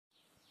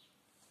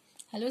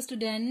Hello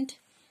student,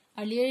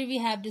 earlier we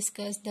have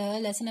discussed the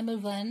lesson number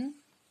 1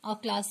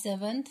 of class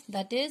 7th,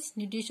 that is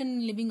nutrition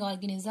in living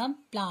organism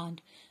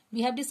plant.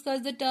 We have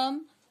discussed the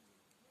term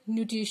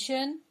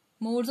nutrition,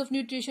 modes of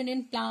nutrition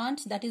in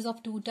plants, that is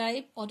of two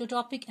types,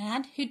 autotrophic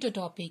and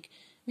heterotropic.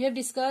 We have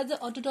discussed the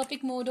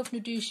autotrophic mode of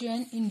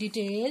nutrition in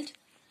detail,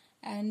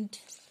 and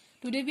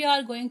today we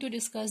are going to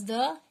discuss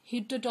the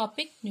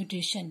heterotropic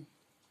nutrition.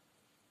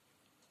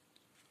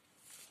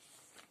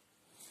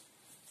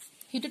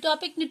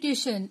 Heterotropic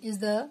nutrition is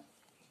the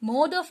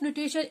mode of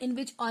nutrition in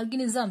which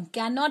organisms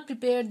cannot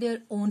prepare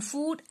their own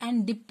food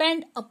and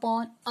depend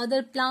upon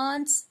other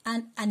plants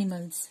and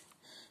animals.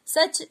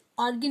 Such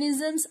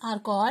organisms are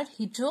called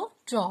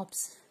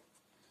heterotrophs.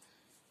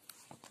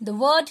 The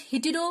word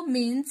hetero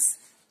means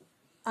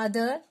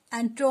other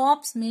and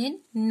trophs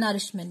mean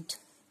nourishment.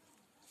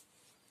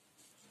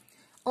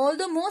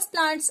 Although most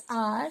plants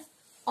are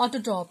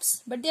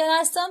autotrophs, but there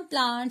are some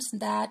plants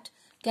that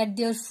get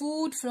their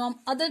food from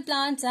other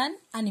plants and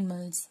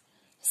animals.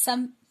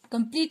 Some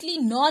completely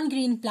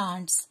non-green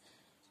plants.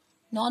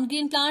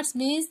 Non-green plants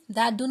means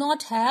that do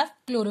not have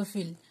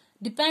chlorophyll.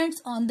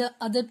 Depends on the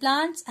other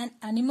plants and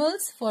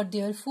animals for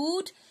their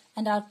food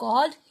and are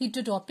called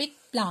heterotrophic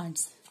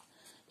plants.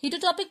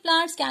 Heterotrophic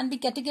plants can be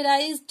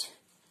categorized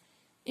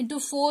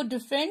into 4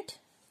 different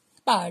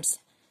parts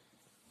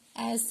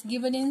as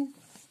given in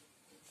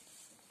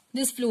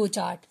this flow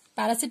chart.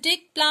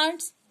 Parasitic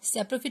plants,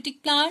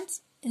 saprophytic plants,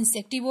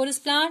 insectivorous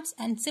plants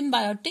and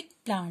symbiotic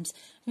plants.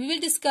 We will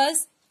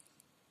discuss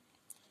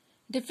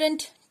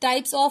different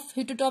types of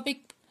heterotrophic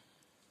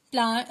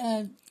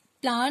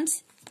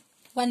plants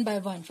one by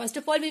one. First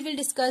of all, we will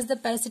discuss the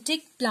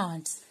parasitic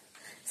plants.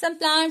 Some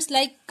plants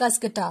like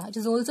Cuscuta, which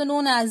is also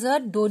known as a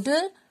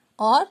dodder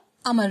or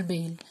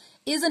amarbale,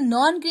 is a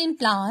non-green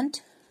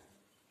plant.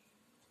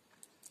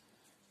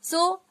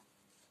 So,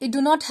 it do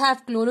not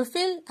have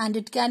chlorophyll and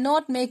it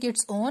cannot make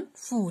its own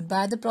food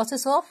by the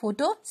process of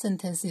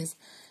photosynthesis.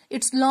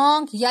 Its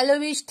long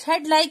yellowish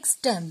thread-like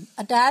stem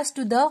attached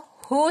to the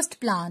host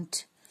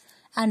plant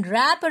and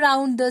wrap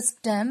around the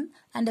stem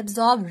and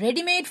absorb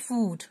ready-made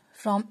food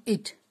from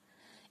it.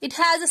 It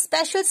has a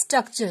special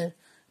structure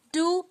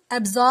to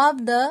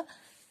absorb the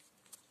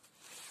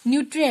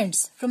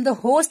nutrients from the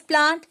host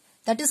plant,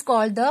 that is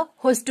called the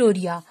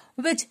hostoria,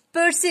 which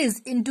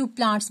persists into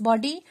plant's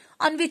body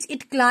on which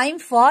it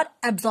climbs for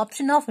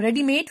absorption of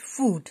ready-made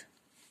food.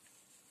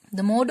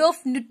 The mode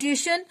of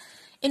nutrition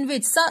in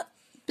which some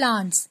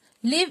plants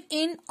live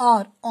in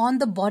or on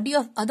the body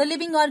of other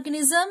living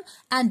organisms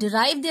and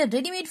derive their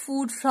ready-made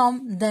food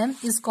from them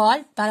is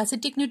called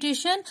parasitic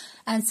nutrition,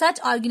 and such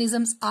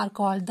organisms are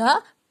called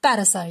the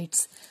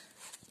parasites.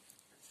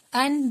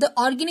 And the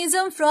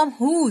organism from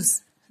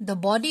whose the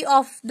body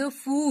of the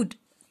food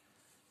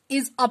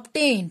is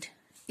obtained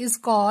is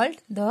called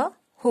the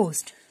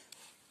host.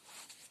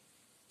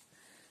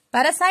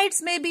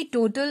 Parasites may be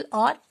total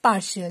or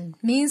partial,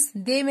 means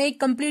they may be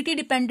completely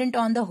dependent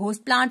on the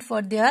host plant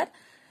for their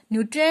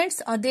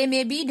nutrients, or they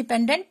may be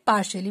dependent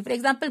partially. For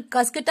example,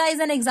 Cuscuta is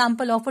an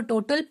example of a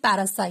total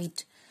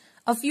parasite.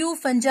 A few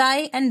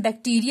fungi and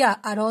bacteria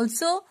are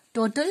also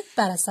total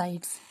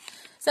parasites.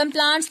 Some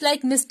plants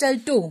like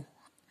mistletoe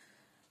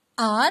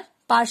are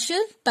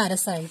partial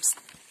parasites.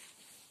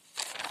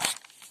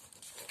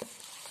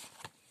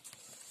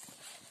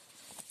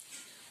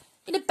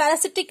 In a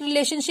parasitic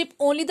relationship,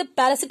 only the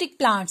parasitic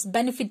plants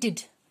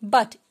benefited,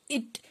 but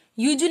it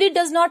usually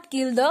does not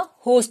kill the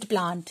host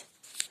plant.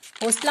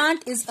 Host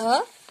plant is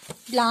a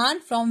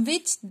plant from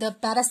which the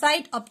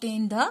parasite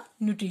obtained the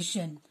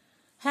nutrition,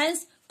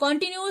 hence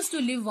continues to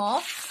live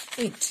off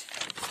it.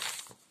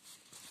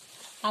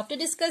 After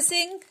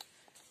discussing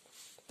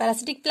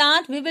parasitic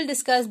plant, we will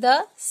discuss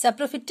the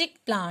saprophytic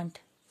plant.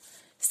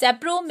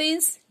 Sapro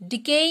means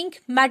decaying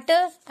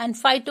matter and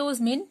phytos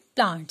mean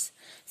plants.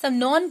 Some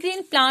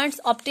non-green plants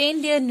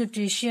obtain their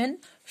nutrition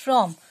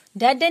from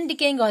dead and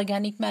decaying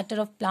organic matter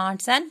of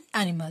plants and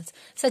animals.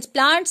 Such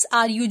plants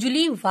are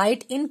usually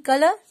white in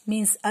color,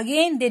 means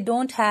again they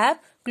don't have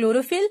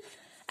chlorophyll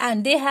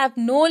and they have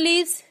no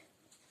leaves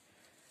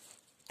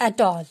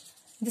at all.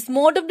 This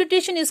mode of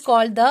nutrition is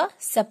called the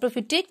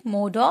saprophytic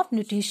mode of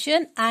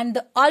nutrition, and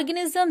the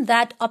organisms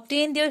that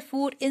obtain their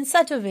food in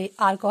such a way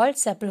are called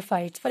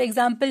saprophytes. For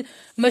example,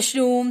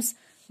 mushrooms,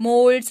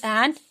 molds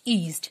and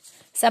yeast.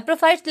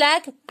 Saprophytes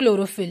lack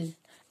chlorophyll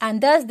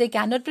and thus they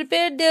cannot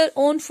prepare their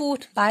own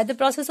food by the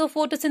process of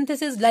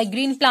photosynthesis like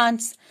green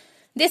plants.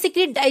 They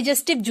secrete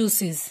digestive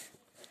juices.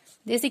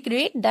 They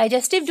secrete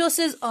digestive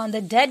juices on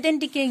the dead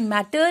and decaying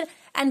matter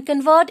and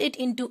convert it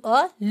into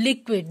a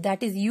liquid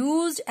that is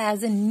used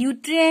as a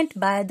nutrient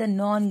by the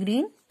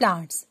non-green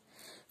plants.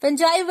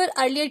 Fungi were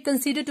earlier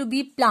considered to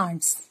be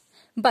plants,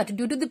 but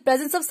due to the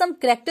presence of some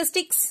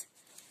characteristics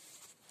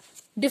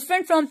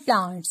different from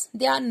plants,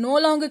 they are no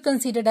longer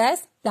considered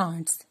as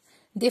plants.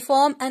 They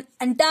form an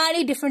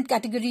entirely different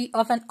category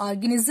of an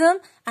organism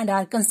and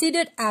are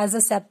considered as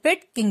a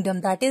separate kingdom,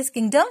 that is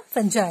kingdom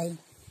fungi.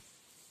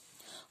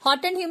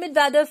 Hot and humid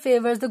weather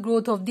favors the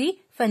growth of the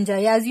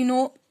fungi, as you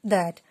know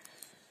that.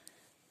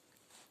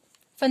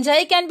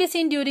 Fungi can be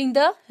seen during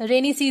the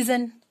rainy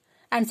season,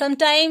 and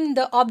sometimes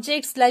the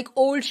objects like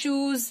old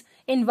shoes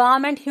in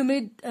warm and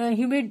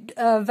humid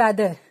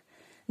weather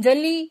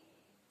generally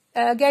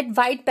get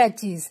white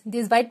patches.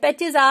 These white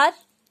patches are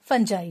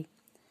fungi.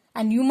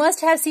 And you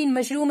must have seen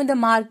mushroom in the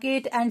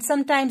market, and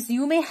sometimes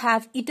you may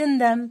have eaten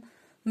them.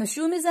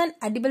 Mushroom is an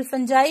edible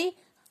fungi,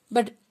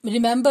 but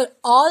remember,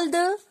 all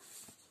the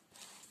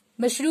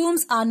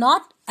mushrooms are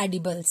not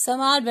edible.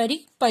 Some are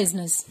very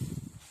poisonous.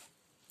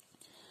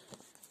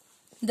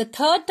 The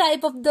third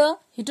type of the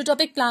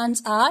heterotrophic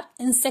plants are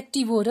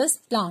insectivorous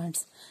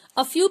plants.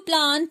 A few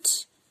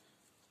plants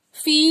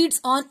feeds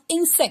on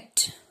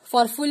insect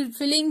for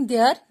fulfilling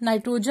their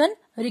nitrogen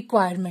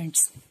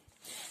requirements.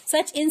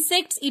 Such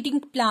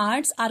insect-eating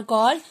plants are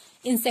called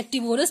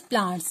insectivorous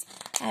plants.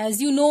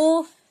 As you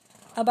know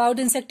about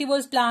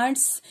insectivorous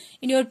plants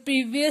in your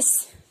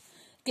previous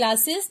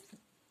classes,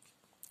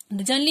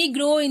 they generally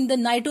grow in the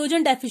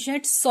nitrogen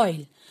deficient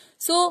soil.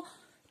 So,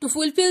 to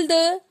fulfill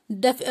the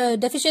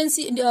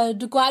deficiency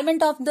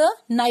requirement of the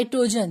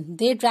nitrogen,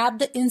 they trap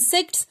the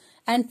insects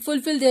and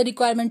fulfill their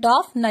requirement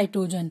of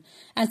nitrogen.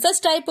 And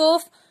such type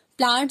of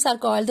plants are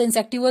called the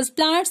insectivorous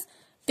plants.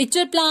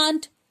 Pitcher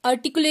plant,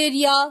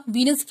 Urticularia,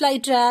 Venus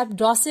flytrap,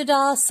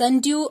 Drosera,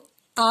 sundew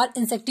are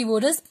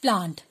insectivorous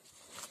plant.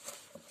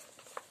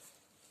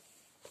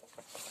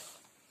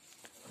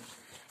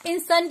 In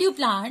sundew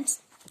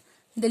plants,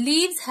 the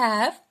leaves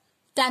have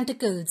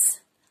tentacles.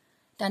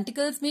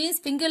 Tentacles means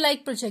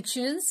finger-like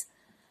projections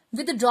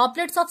with the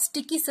droplets of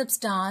sticky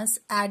substance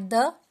at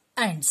the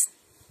ends.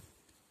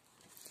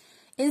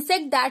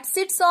 Insect that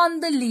sits on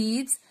the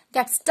leaves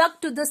get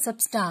stuck to the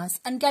substance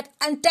and get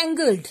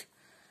entangled,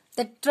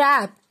 that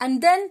trap,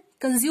 and then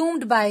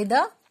consumed by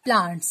the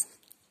plants.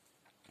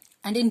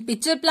 And in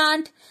pitcher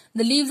plant,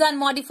 the leaves are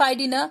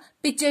modified in a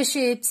pitcher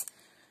shapes,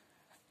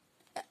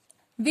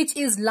 which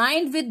is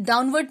lined with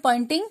downward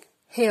pointing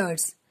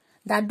hairs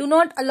that do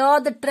not allow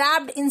the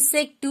trapped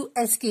insect to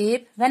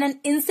escape when an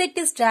insect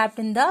is trapped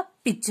in the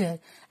pitcher,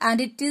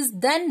 and it is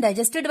then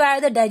digested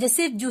by the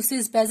digestive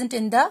juices present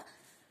in the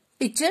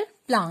pitcher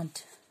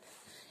plant.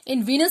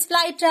 In Venus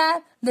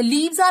flytrap, the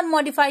leaves are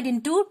modified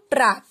into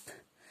trap.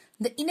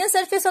 The inner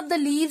surface of the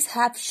leaves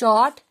have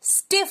short,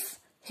 stiff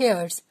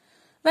hairs.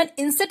 When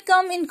insects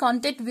come in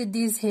contact with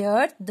these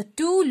hairs, the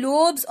two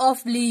lobes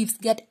of leaves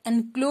get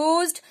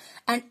enclosed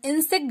and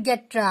insect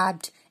get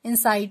trapped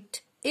inside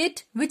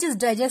it, which is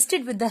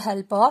digested with the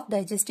help of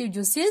digestive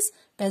juices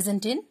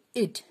present in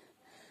it.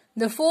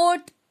 The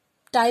fourth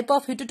type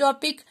of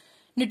heterotrophic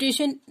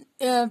nutrition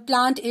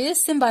plant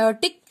is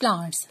symbiotic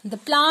plants. The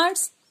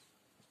plants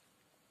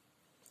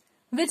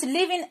which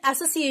live in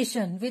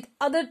association with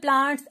other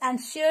plants and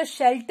share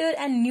shelter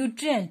and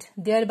nutrient,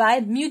 thereby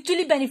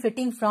mutually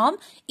benefiting from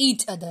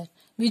each other.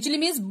 Mutually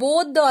means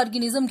both the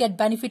organisms get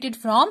benefited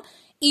from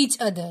each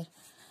other,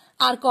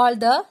 are called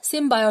the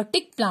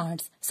symbiotic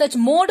plants. Such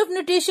mode of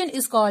nutrition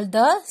is called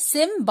the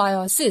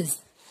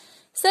symbiosis.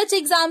 Some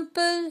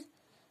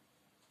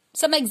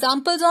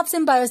examples of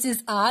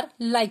symbiosis are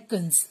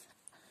lichens.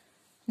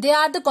 They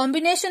are the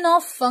combination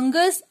of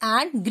fungus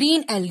and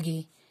green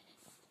algae,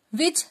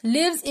 which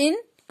lives in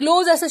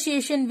close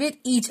association with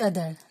each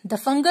other. The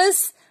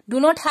fungus do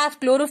not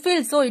have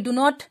chlorophyll, so it do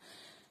not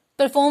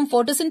perform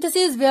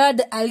photosynthesis, where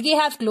the algae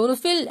have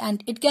chlorophyll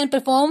and it can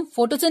perform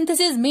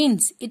photosynthesis,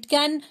 means it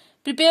can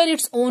prepare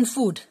its own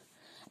food,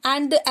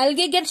 and the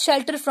algae gets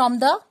shelter from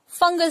the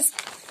fungus.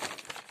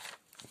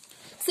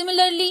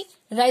 Similarly,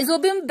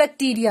 Rhizobium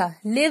bacteria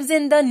lives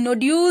in the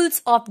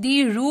nodules of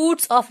the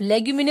roots of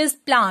leguminous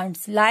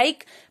plants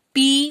like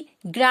pea,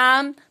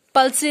 gram,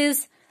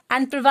 pulses,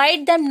 and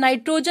provide them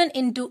nitrogen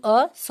into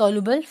a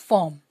soluble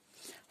form.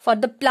 For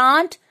the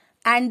plant,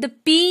 and the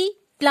pea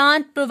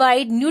plant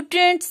provide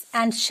nutrients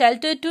and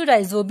shelter to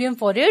rhizobium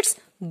for its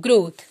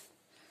growth.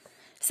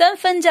 Some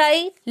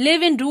fungi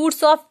live in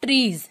roots of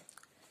trees.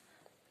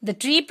 The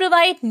tree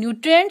provides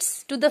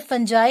nutrients to the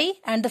fungi,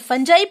 and the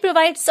fungi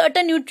provide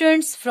certain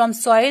nutrients from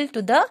soil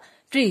to the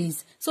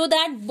trees, so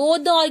that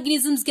both the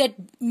organisms get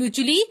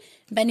mutually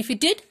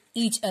benefited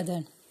each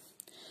other.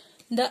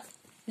 The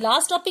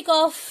last topic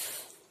of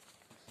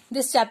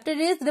this chapter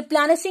is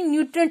replenishing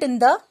nutrient in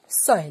the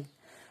soil.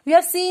 We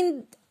have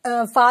seen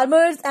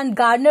farmers and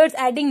gardeners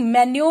adding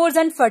manures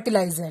and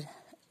fertilizer.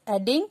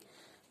 Adding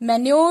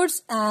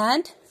manures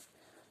and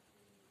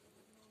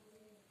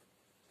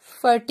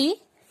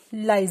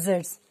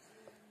fertilizers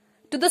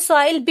to the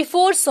soil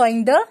before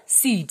sowing the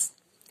seeds.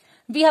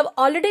 We have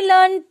already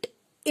learned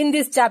in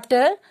this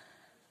chapter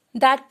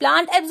that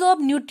plant absorb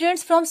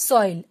nutrients from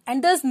soil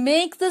and thus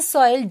makes the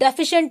soil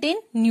deficient in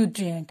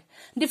nutrient.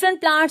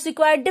 Different plants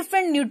require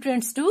different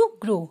nutrients to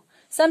grow.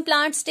 Some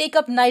plants take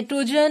up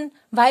nitrogen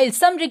while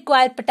some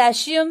require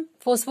potassium,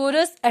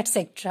 phosphorus,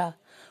 etc.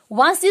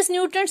 Once these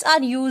nutrients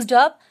are used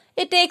up,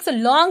 it takes a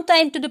long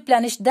time to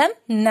replenish them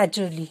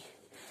naturally.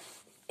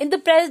 In the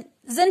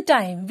present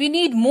time, we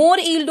need more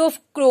yield of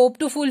crop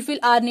to fulfill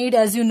our need,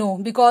 as you know,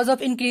 because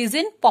of increase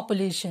in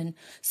population.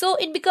 So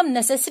it becomes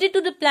necessary to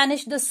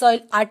replenish the soil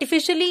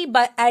artificially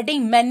by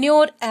adding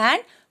manure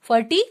and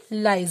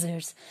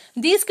fertilizers.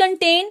 These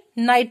contain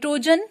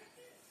nitrogen,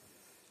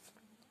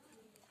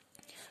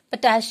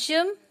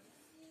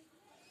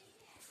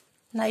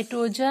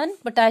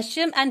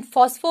 potassium and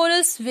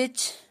phosphorus,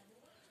 which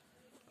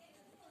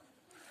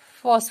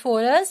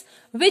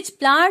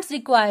plants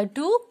require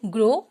to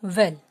grow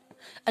well.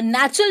 A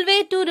natural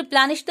way to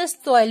replenish the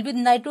soil with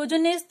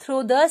nitrogen is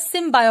through the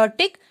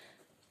symbiotic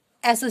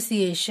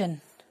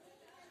association.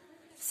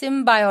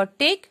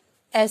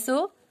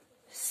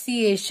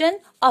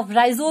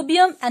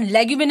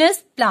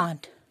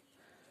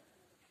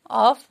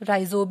 Of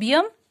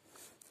rhizobium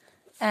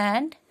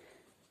and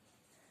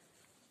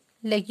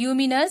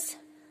leguminous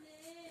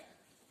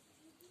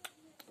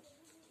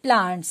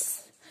plant.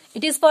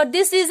 It is for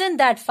this reason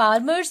that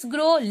farmers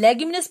grow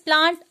leguminous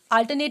plant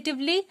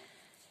alternatively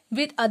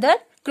with other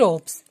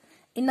crops.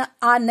 In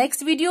our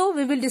next video,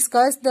 we will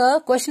discuss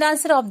the question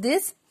answer of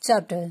this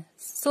chapter.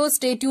 So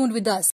stay tuned with us.